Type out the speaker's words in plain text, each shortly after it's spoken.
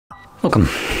Welcome.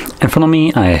 In front of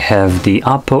me I have the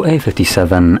OPPO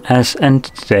A57s, and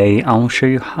today I'll show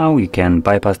you how you can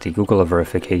bypass the Google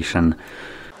verification.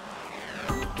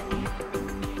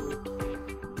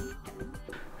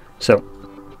 So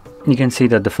you can see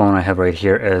that the phone I have right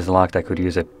here is locked. I could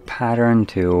use a pattern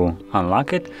to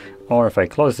unlock it, or if I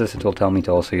close this it will tell me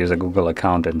to also use a Google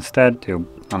account instead to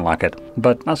unlock it.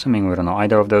 But assuming we don't know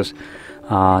either of those,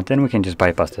 then we can just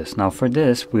bypass this. Now for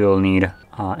this we'll need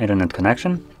internet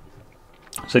connection.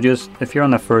 So just if you're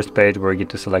on the first page where you get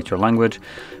to select your language,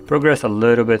 progress a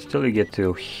little bit till you get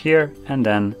to here and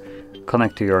then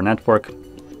connect to your network.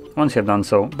 Once you have done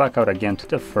so, back out again to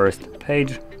the first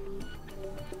page.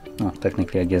 Well,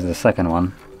 technically I guess the second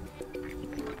one.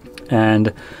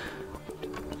 And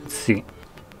let's see.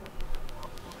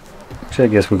 Actually, I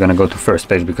guess we're gonna go to first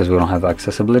page because we don't have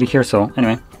accessibility here. So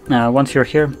anyway, once you're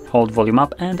here, hold volume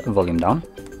up and volume down.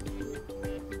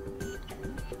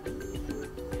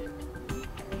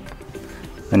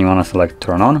 Then you want to select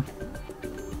turn on.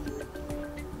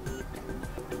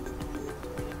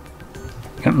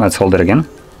 Okay, let's hold it again.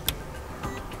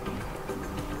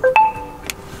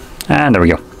 And there we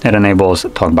go. It enables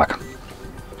talkback.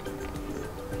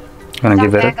 I'm gonna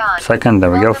give it a second. There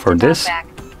we go for this.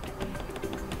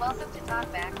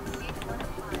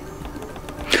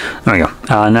 There we go.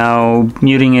 Now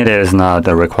muting it is not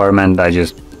a requirement. I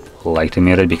just like to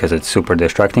mute it because it's super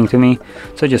distracting to me,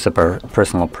 so just a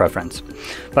personal preference.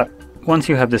 But once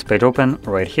you have this page open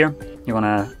right here, you want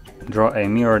to draw a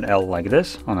mirrored L like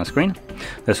this on a screen.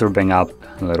 This will bring up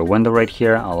a little window right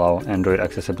here, allow Android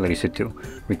Accessibility Suite to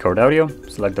record audio.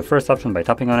 Select the first option by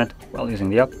tapping on it while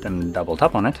using the app, then double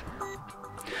tap on it.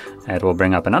 It will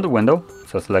bring up another window,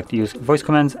 so select use voice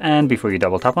commands, and before you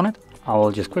double tap on it, I will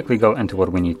just quickly go into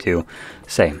what we need to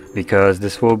say, because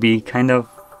this will be kind of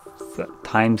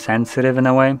time sensitive in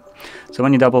a way. So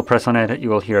when you double press on it, you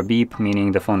will hear a beep,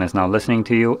 meaning the phone is now listening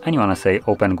to you, and you want to say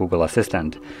open Google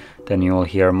Assistant. Then you will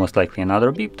hear most likely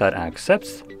another beep that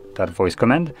accepts that voice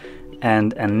command,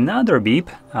 and another beep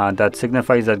that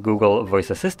signifies that Google Voice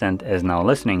Assistant is now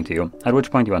listening to you, at which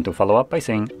point you want to follow up by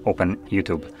saying open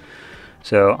YouTube.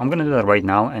 So I'm gonna do that right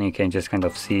now, and you can just kind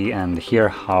of see and hear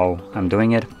how I'm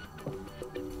doing it.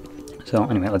 So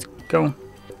anyway, let's go.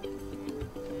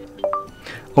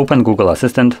 Open Google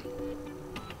Assistant.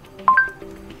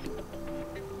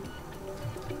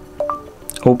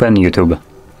 Open YouTube.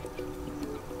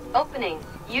 Opening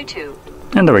YouTube.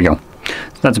 And there we go.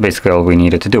 So that's basically all we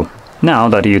needed to do. Now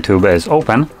that YouTube is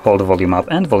open, hold the volume up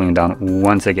and volume down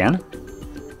once again.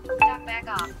 Tap back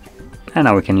off. And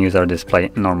now we can use our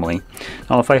display normally.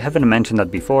 Now if I haven't mentioned that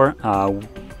before,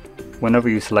 whenever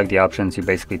you select the options, you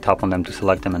basically tap on them to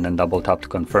select them and then double tap to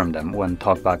confirm them when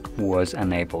talkback was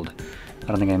enabled. I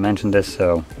don't think I mentioned this,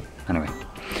 so anyway.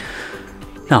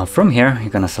 Now from here, you're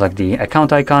gonna select the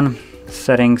account icon,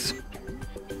 settings,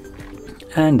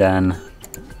 and then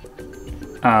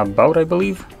about, I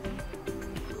believe.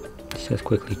 Let's just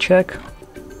quickly check.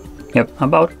 Yep,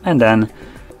 about, and then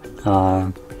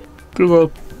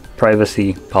Google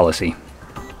privacy policy.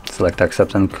 Select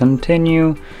accept and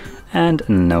continue, and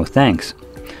no thanks.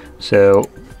 So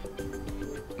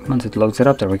once it loads it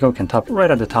up, there we go, we can tap right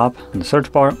at the top in the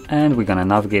search bar, and we're gonna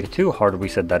navigate to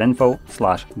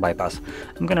HardReset.Info/bypass.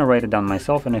 I'm gonna write it down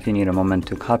myself, and if you need a moment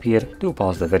to copy it, do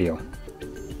pause the video.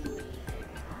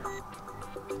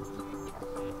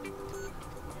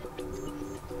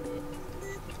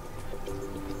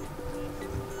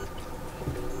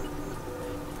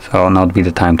 So now would be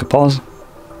the time to pause.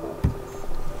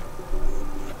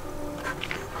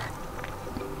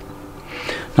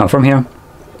 Now from here,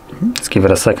 let's give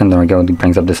it a second. There we go. It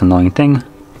brings up this annoying thing.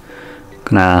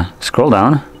 Gonna scroll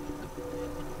down,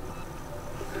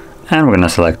 and we're gonna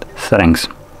select settings.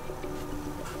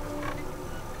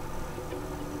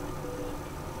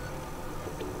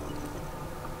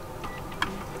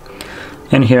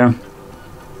 In here,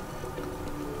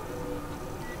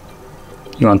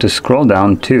 you want to scroll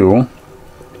down to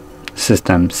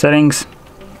system settings,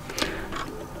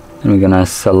 and we're gonna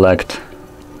select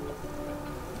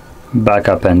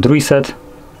backup and reset,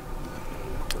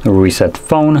 reset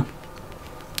phone,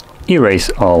 erase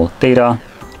all data,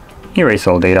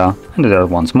 and do that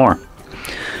once more.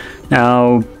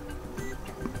 Now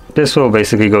this will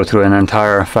basically go through an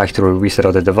entire factory reset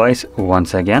of the device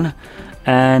once again,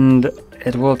 and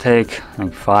it will take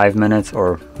like 5 minutes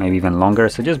or maybe even longer,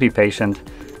 so just be patient.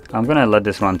 I'm gonna let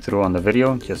this run through on the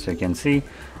video just so you can see,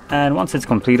 and once it's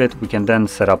completed we can then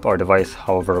set up our device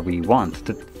however we want.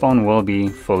 The phone will be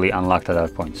fully unlocked at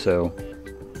that point. So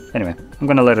anyway, I'm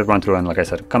gonna let it run through, and like I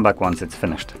said, come back once it's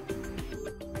finished.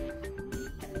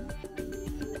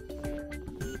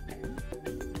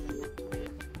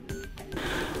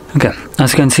 Okay,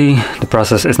 as you can see, the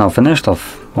process is now finished of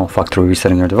factory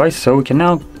resetting your device, so we can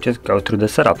now just go through the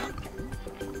setup.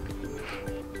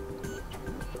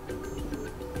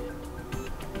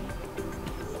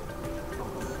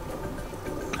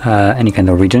 Any kind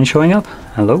of region showing up?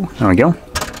 Hello, there we go.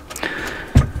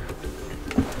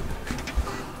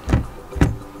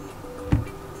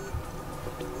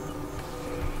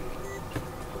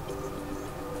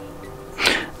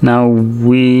 Now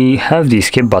we have the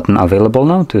skip button available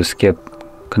now to skip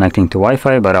connecting to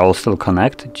Wi-Fi, but I will still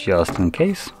connect just in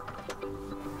case.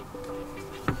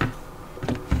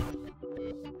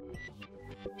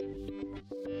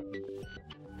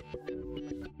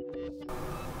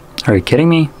 Are you kidding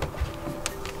me?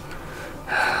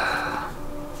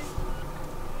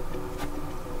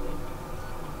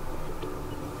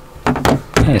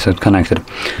 Okay, so it connected.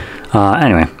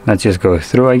 Anyway, let's just go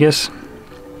through, I guess.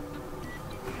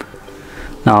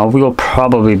 Now we will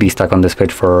probably be stuck on this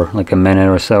page for like a minute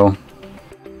or so.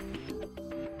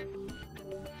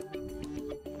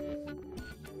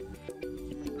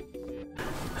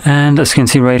 And as you can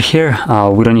see right here,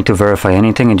 we don't need to verify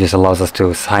anything. It just allows us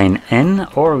to sign in,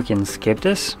 or we can skip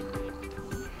this,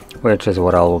 which is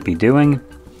what I will be doing.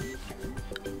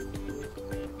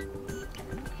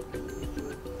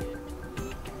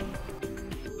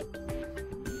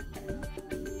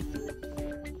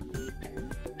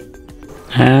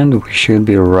 And we should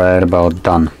be right about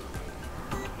done.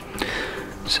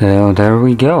 So there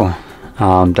we go.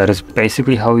 That is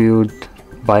basically how you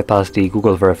bypass the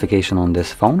Google verification on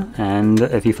this phone. And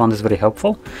if you found this very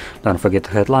helpful, don't forget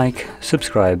to hit like,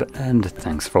 subscribe, and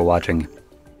thanks for watching.